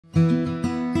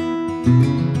Thank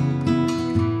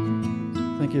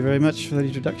you very much for that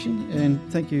introduction, and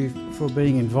thank you for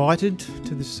being invited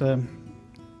to this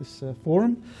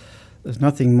forum. There's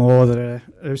nothing more that a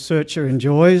researcher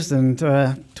enjoys than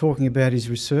talking about his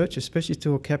research, especially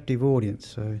to a captive audience.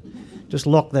 So just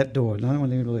lock that door. I don't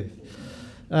want anyone to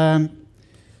leave.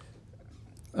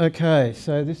 Okay,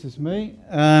 so this is me.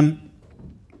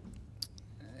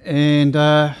 And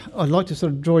I'd like to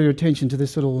sort of draw your attention to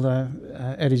this little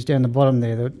adage down the bottom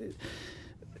there, that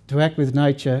to act with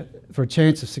nature for a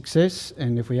chance of success,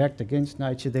 and if we act against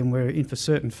nature, then we're in for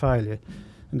certain failure.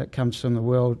 And that comes from the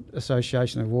World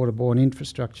Association of Waterborne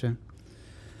Infrastructure.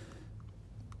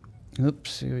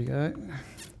 Oops, here we go.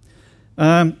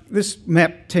 This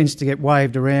map tends to get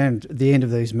waved around at the end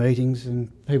of these meetings,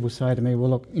 and people say to me,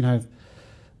 well, look, you know,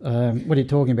 what are you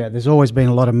talking about? There's always been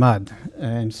a lot of mud,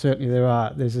 and certainly there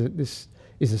are. This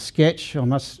is a sketch, I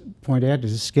must point out,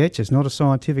 it's a sketch. It's not a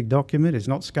scientific document, it's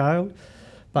not scaled,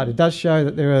 but it does show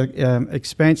that there are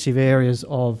expansive areas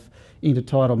of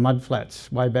intertidal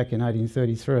mudflats way back in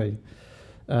 1833.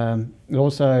 It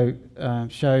also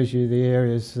shows you the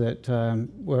areas that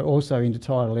were also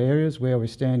intertidal areas where we're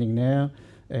standing now,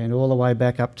 and all the way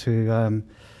back up to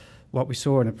what we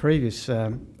saw in a previous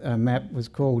map was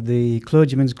called the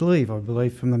Clergyman's Glebe, I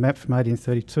believe, from the map from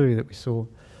 1832 that we saw.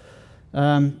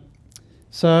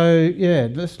 So, yeah,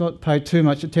 let's not pay too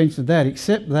much attention to that,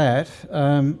 except that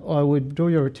I would draw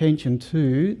your attention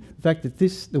to the fact that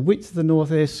the width of the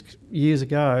North Esk years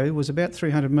ago was about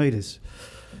 300 metres.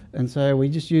 And so we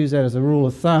just use that as a rule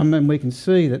of thumb, and we can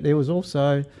see that there was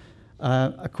also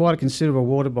quite a considerable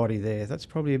water body there. That's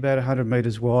probably about 100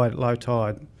 metres wide at low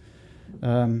tide.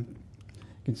 You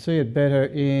can see it better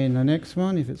in the next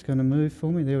one, if it's going to move for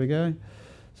me. There we go.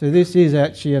 So this is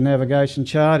actually a navigation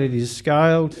chart. It is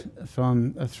scaled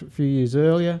from a few years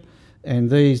earlier, and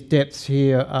these depths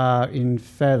here are in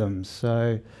fathoms.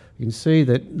 So you can see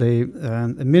that the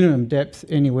minimum depth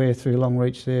anywhere through through Home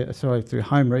Reach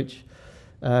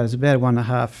is about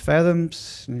 1.5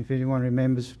 fathoms. And if anyone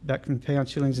remembers back from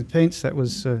pounds, shillings and pence, that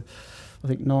was, I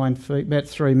think, 9 feet, about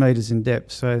 3 metres in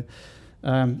depth. So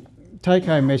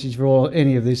take-home message for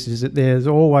any of this is that there's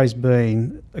always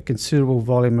been a considerable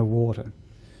volume of water.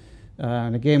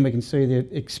 And again, we can see the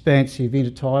expansive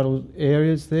intertidal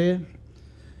areas there.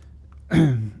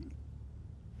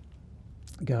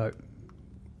 Go.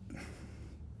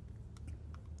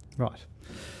 Right.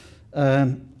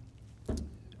 There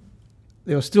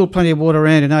was still plenty of water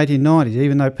around in 1890s,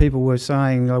 even though people were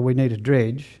saying, oh, we need a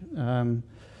dredge.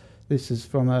 This is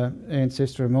from an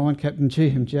ancestor of mine, Captain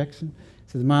G.M. Jackson.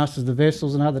 So the masters of the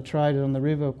vessels and other traders on the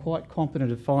river were quite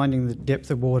competent at finding the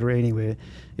depth of water anywhere.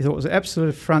 He thought it was an absolute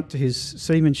affront to his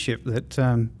seamanship that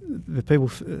the people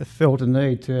felt a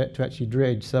need to actually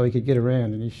dredge so he could get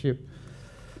around in his ship.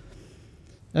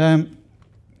 Sorry,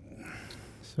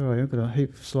 I've got a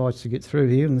heap of slides to get through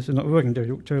here, and this is not working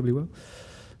terribly well.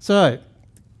 So,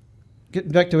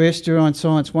 getting back to estuarine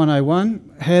science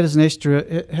 101, how does an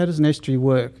estuary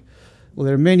work? Well,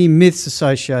 there are many myths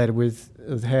associated with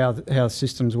how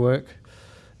systems work,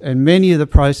 and many of the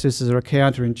processes are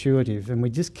counterintuitive, and we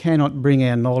just cannot bring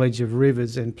our knowledge of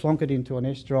rivers and plonk it into an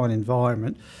estuarine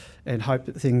environment and hope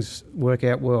that things work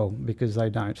out well, because they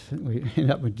don't. We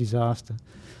end up with disaster.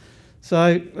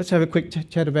 So let's have a quick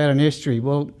chat about an estuary.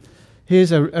 Well,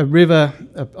 here's a river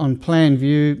on plan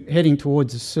view heading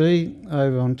towards the sea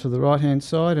over onto the right-hand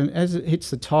side, and as it hits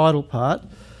the tidal part,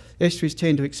 estuaries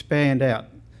tend to expand out.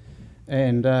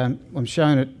 And I'm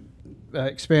showing it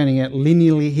expanding out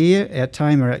linearly here. Our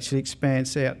Tamar actually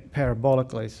expands out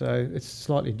parabolically, so it's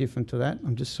slightly different to that.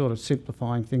 I'm just sort of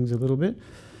simplifying things a little bit.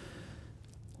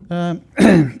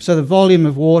 So the volume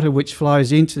of water which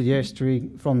flows into the estuary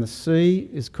from the sea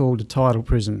is called a tidal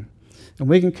prism. And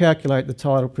we can calculate the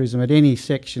tidal prism at any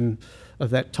section of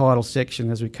that tidal section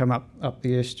as we come up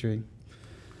the estuary.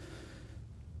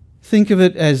 Think of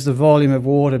it as the volume of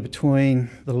water between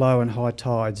the low and high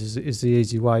tides is the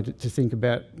easy way to think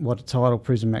about what a tidal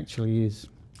prism actually is.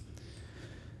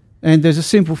 And there's a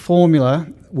simple formula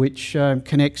which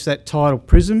connects that tidal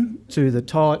prism to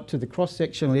the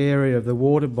cross-sectional area of the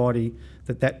water body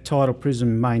that tidal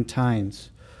prism maintains.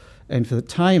 And for the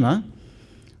Tamar,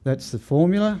 that's the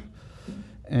formula.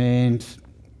 And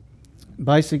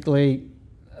basically,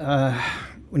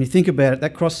 when you think about it,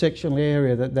 that cross-sectional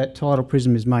area that tidal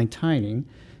prism is maintaining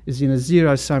is in a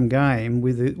zero-sum game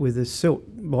with the silt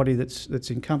body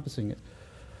that's encompassing it.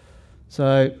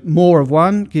 So more of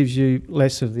one gives you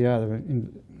less of the other.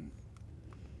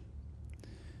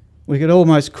 We could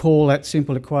almost call that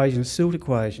simple equation a silt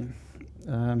equation.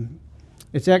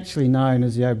 It's actually known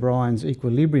as the O'Brien's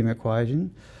equilibrium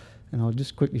equation, And I'll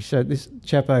just quickly show this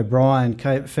chap O'Brien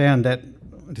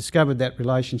discovered that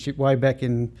relationship way back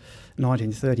in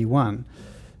 1931.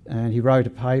 And he wrote a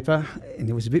paper, and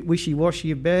he was a bit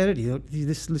wishy-washy about it. He thought,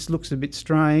 this looks a bit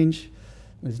strange.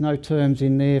 There's no terms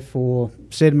in there for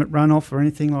sediment runoff or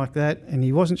anything like that, and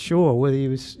he wasn't sure whether he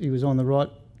was on the right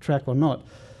track or not.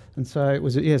 And so it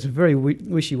was a very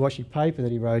wishy-washy paper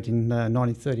that he wrote in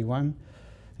 1931.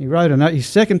 He wrote his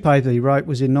second paper he wrote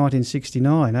was in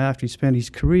 1969, after he spent his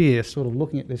career sort of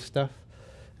looking at this stuff,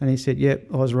 and he said, "Yep,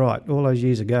 I was right. All those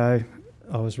years ago,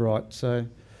 I was right." So,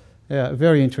 yeah, a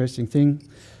very interesting thing.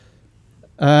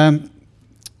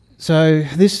 So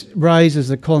this raises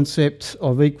the concept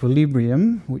of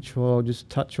equilibrium, which I'll just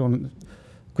touch on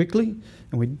quickly,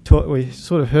 and we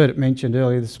sort of heard it mentioned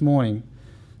earlier this morning.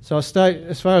 So as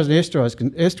far as an estuary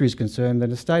is concerned,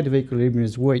 then the state of equilibrium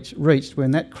is reached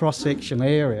when that cross-section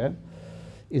area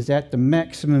is at the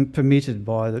maximum permitted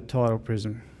by the tidal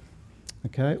prism.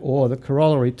 Okay, or the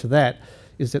corollary to that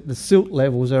is that the silt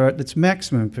levels are at its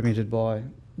maximum permitted by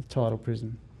the tidal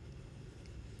prism.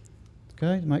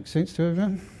 Okay, makes sense to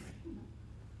everyone?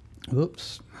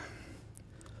 Oops.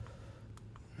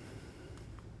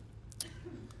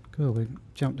 Cool, we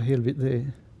jumped ahead a bit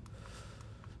there.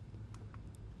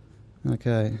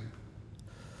 Okay.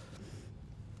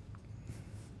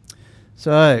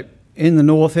 So, in the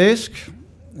North Esk,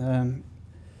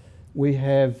 we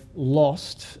have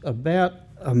lost about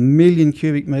 1 million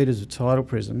cubic metres of tidal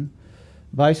prism,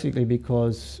 basically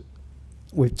because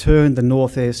we've turned the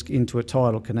North Esk into a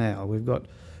tidal canal. We've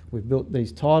built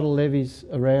these tidal levees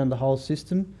around the whole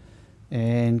system,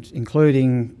 and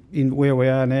including in where we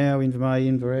are now,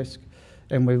 Invermay, Esk,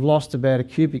 and we've lost about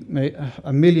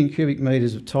 1 million cubic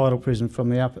metres of tidal prism from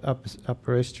the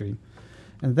upper estuary.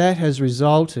 And that has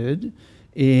resulted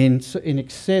in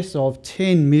excess of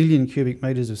 10 million cubic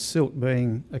metres of silt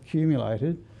being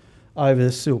accumulated over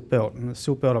the silt belt. And the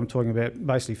silt belt I'm talking about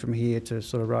basically from here to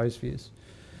sort of Rosevears.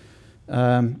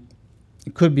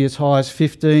 It could be as high as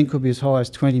 15, could be as high as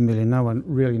 20 million, no one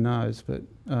really knows, but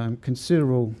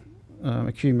considerable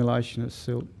accumulation of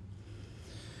silt.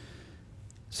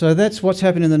 So that's what's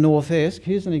happened in the North Esk.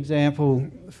 Here's an example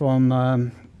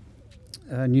from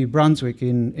New Brunswick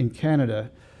in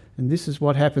Canada, and this is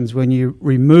what happens when you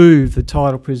remove the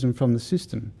tidal prism from the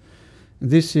system.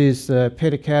 This is the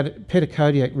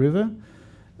Petitcodiac River,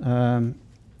 and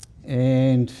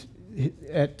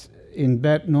in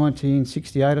about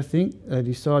 1968, I think, they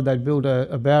decided they'd build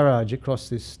a barrage across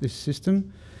this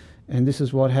system, and this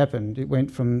is what happened. It went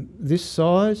from this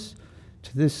size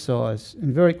to this size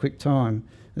in very quick time.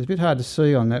 It's a bit hard to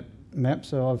see on that map,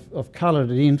 so I've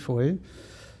coloured it in for you.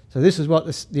 So this is what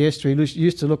the estuary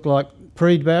used to look like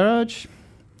pre-barrage.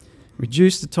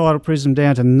 Reduce the tidal prism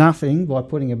down to nothing by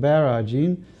putting a barrage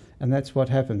in, and that's what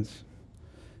happens.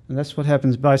 And that's what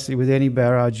happens basically with any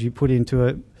barrage you put into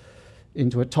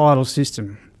a tidal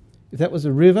system. If that was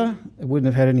a river, it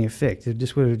wouldn't have had any effect. It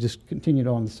just would have just continued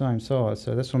on the same size.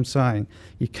 So that's what I'm saying.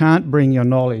 You can't bring your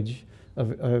knowledge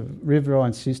of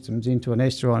riverine systems into an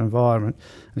estuarine environment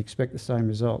and expect the same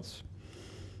results.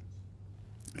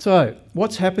 So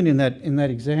what's happened in that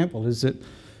example is that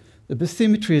the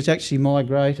bathymetry has actually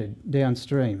migrated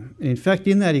downstream. And in fact,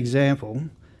 in that example,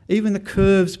 even the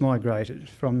curves migrated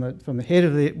from the head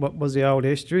of what was the old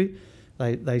estuary.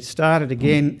 They started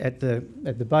again at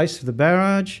the base of the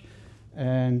barrage,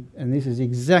 and this is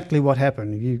exactly what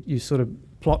happened. You sort of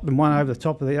plot them one over the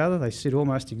top of the other, they sit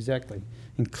almost exactly,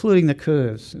 including the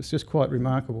curves. It's just quite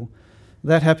remarkable.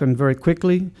 That happened very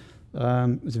quickly.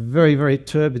 It was a very, very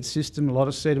turbid system, a lot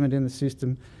of sediment in the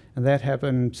system, and that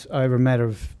happened over a matter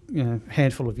of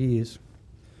handful of years.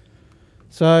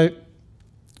 So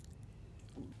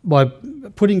by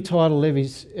putting tidal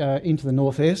levees into the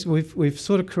North Esk, we've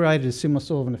sort of created a similar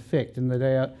sort of an effect in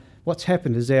that what's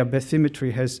happened is our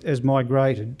bathymetry has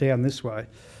migrated down this way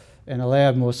and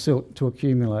allowed more silt to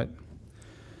accumulate.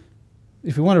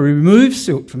 If we want to remove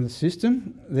silt from the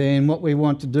system, then what we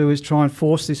want to do is try and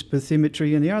force this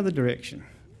bathymetry in the other direction.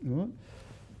 Right?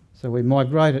 So we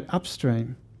migrate it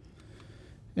upstream.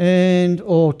 And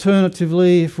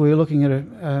alternatively, if we're looking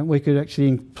at we could actually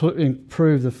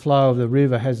improve the flow of the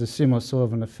river, has a similar sort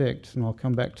of an effect, and I'll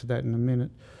come back to that in a minute.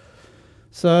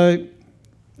 So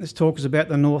this talk is about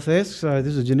the North Esk, so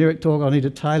this is a generic talk, I need to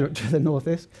tailor it to the North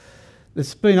Esk.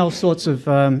 There's been all sorts of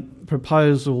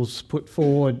proposals put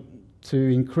forward to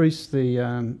increase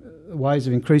the ways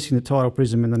of increasing the tidal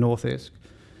prism in the North Esk,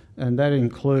 and that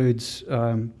includes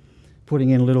putting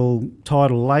in little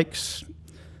tidal lakes,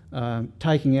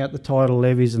 taking out the tidal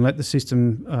levees and let the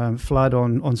system flood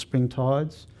on spring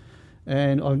tides.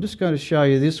 And I'm just going to show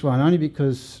you this one only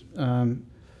because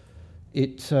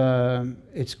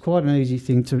it's quite an easy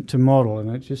thing to model,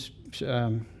 and it's just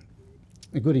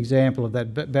a good example of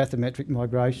that bathymetric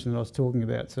migration that I was talking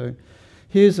about. So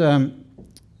here's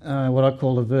what I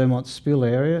call the Vermont spill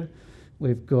area.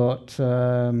 We've got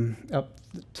up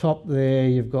the top there,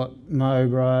 you've got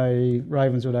Mowbray,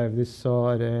 Ravenswood over this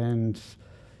side, and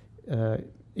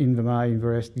Invermay,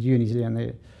 Inverest, the unis down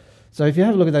there. So if you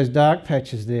have a look at those dark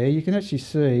patches there, you can actually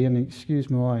see, and excuse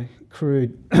my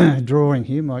crude drawing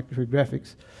here, my crude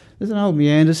graphics, there's an old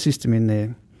meander system in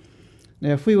there.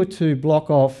 Now if we were to block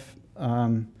off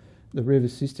the river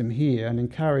system here and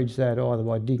encourage that either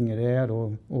by digging it out or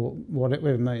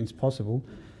whatever means possible,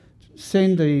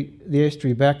 send the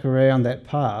estuary back around that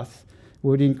path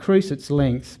would increase its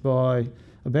length by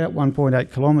about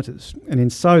 1.8 kilometres, and in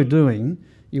so doing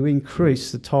you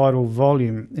increase the tidal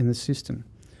volume in the system,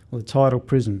 or the tidal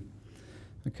prism.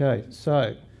 Okay,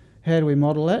 so how do we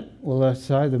model that? Well,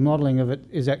 so the modelling of it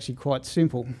is actually quite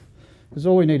simple, because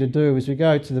all we need to do is we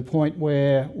go to the point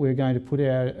where we're going to put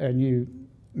our new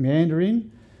meander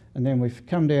in, and then we've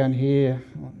come down here,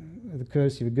 with the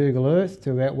courtesy of Google Earth,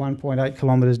 to about 1.8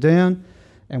 kilometres down,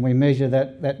 and we measure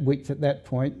that width at that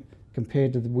point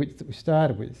compared to the width that we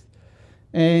started with.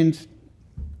 And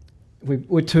we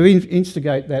were to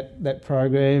instigate that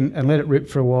program and let it rip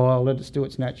for a while, let it do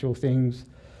its natural things,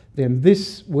 then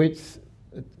this width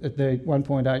at the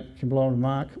 1.8 kilometre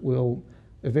mark will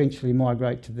eventually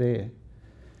migrate to there.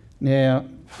 Now,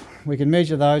 we can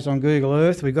measure those on Google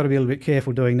Earth. We've got to be a little bit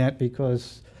careful doing that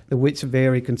because the widths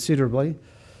vary considerably.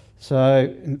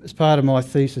 So as part of my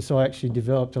thesis, I actually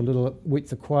developed a little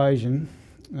width equation,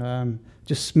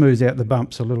 just smooths out the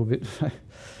bumps a little bit.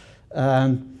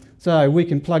 So we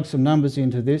can plug some numbers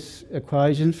into this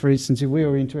equation. For instance, if we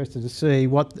were interested to see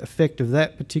what the effect of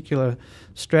that particular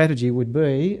strategy would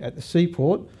be at the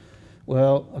seaport,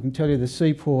 well, I can tell you the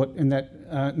seaport in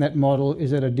that model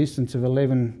is at a distance of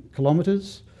 11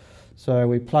 kilometres. So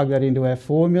we plug that into our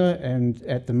formula, and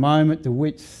at the moment the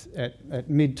width at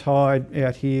mid-tide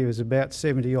out here is about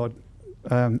 70 odd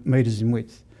metres in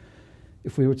width.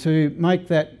 If we were to make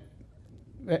that,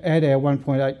 add our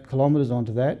 1.8 kilometres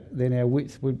onto that, then our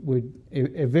width would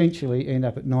eventually end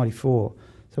up at 94.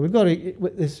 So we've got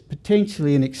there's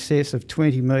potentially in excess of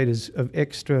 20 metres of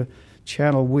extra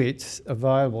channel width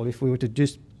available if we were to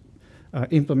just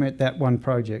implement that one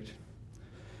project.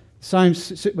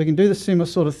 We can do the similar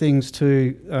sort of things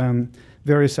to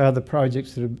various other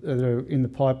projects that are in the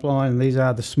pipeline, and these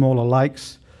are the smaller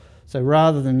lakes. So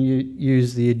rather than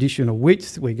use the additional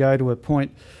width, we go to a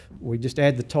point, we just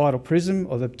add the tidal prism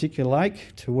of a particular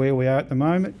lake to where we are at the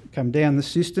moment, come down the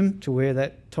system to where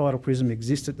that tidal prism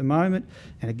exists at the moment,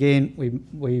 and again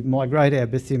we migrate our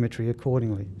bathymetry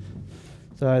accordingly.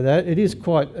 So that it is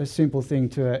quite a simple thing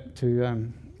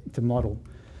to model.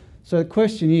 So the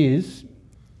question is,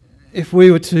 if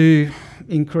we were to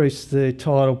increase the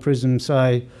tidal prism,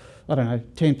 say, I don't know,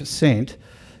 10%,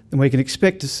 then we can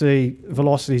expect to see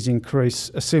velocities increase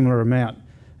a similar amount.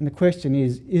 And the question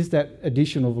is that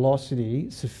additional velocity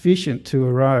sufficient to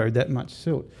erode that much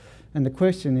silt? And the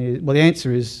question is, well, the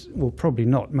answer is, well, probably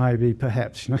not, maybe,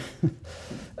 perhaps, you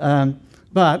know.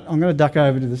 But I'm going to duck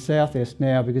over to the South Esk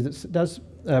now because it does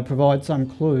provide some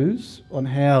clues on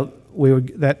how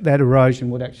that erosion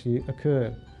would actually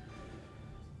occur.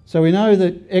 So we know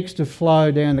that extra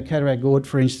flow down the Cataract Gorge,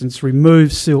 for instance,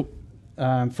 removes silt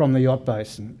from the yacht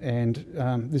basin, and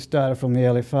this data from the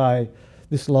LFA,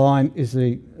 this line is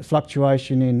the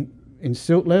fluctuation in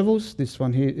silt levels. This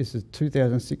one here is the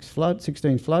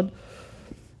 2016 flood.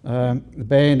 The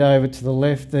band over to the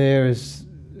left there is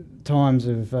times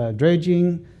of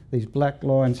dredging. These black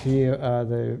lines here are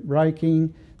the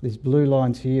raking. These blue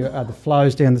lines here are the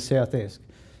flows down the South Esk.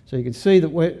 So you can see that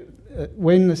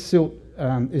when the silt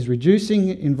is reducing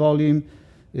in volume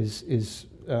is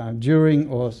during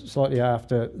or slightly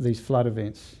after these flood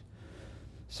events.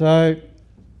 So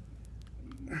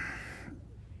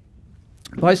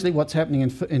basically what's happening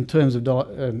in terms of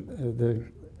the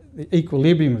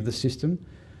equilibrium of the system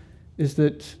is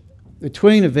that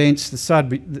between events the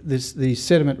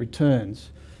sediment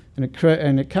returns, and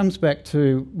it comes back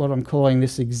to what I'm calling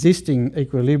this existing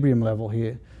equilibrium level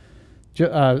here.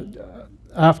 During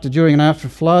and after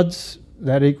floods,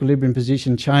 that equilibrium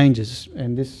position changes,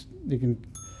 and you can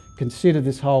consider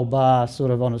this whole bar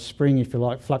sort of on a spring, if you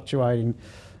like, fluctuating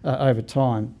over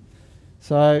time.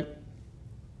 So,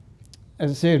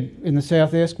 as I said, in the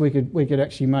South Esk, we could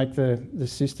actually make the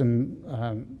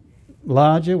system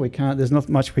larger. There's not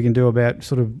much we can do about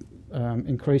sort of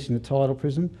increasing the tidal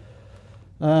prism.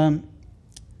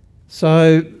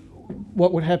 So,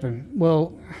 what would happen?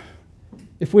 Well,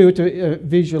 if we were to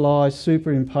visualise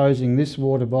superimposing this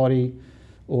water body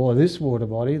or this water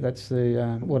body, that's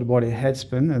the water body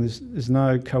Hadspin, and there's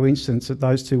no coincidence that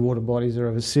those two water bodies are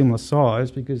of a similar size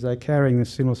because they're carrying the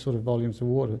similar sort of volumes of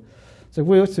water. So if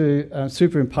we were to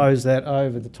superimpose that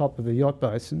over the top of the yacht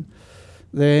basin,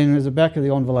 then as a back of the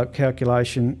envelope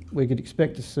calculation, we could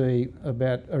expect to see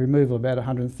about a removal of about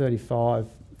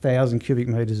 135,000 cubic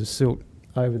metres of silt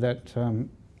over that,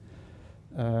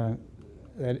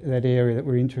 that area that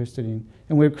we're interested in.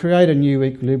 And we've created a new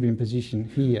equilibrium position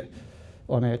here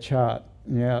on our chart.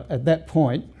 Now, at that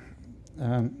point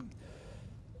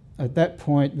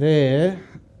there,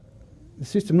 the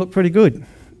system looked pretty good.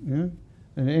 You know?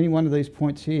 And any one of these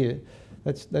points here,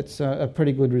 that's a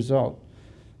pretty good result.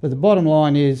 But the bottom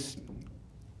line is,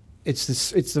 it's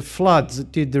the floods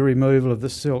that did the removal of the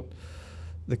silt.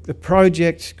 The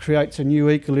project creates a new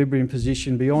equilibrium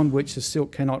position beyond which the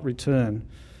silt cannot return.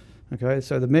 Okay,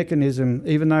 so the mechanism,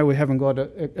 even though we haven't got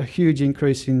a huge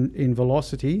increase in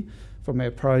velocity from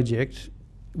our project,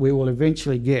 we will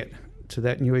eventually get to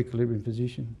that new equilibrium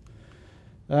position.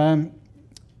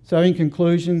 So in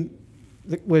conclusion,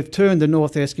 we've turned the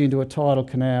North Esk into a tidal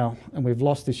canal, and we've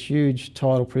lost this huge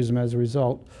tidal prism as a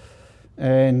result,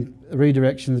 and the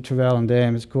redirection of the Trevelyan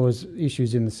Dam has caused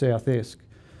issues in the South Esk.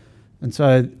 And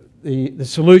so the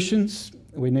solutions,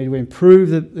 we need to improve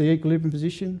the equilibrium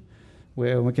position,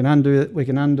 where we can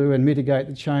undo and mitigate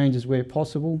the changes where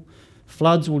possible.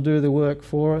 Floods will do the work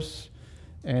for us,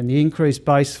 and the increased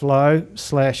base flow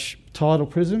 / tidal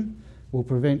prism will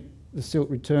prevent the silt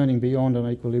returning beyond an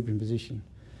equilibrium position.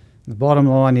 The bottom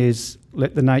line is,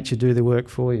 let the nature do the work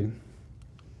for you.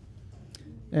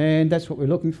 And that's what we're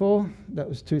looking for. That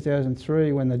was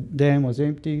 2003 when the dam was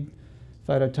emptied.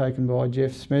 Photo taken by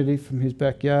Jeff Smedley from his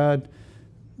backyard.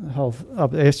 The whole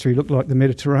up the estuary looked like the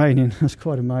Mediterranean. It was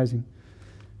quite amazing.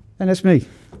 And that's me.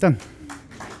 Done.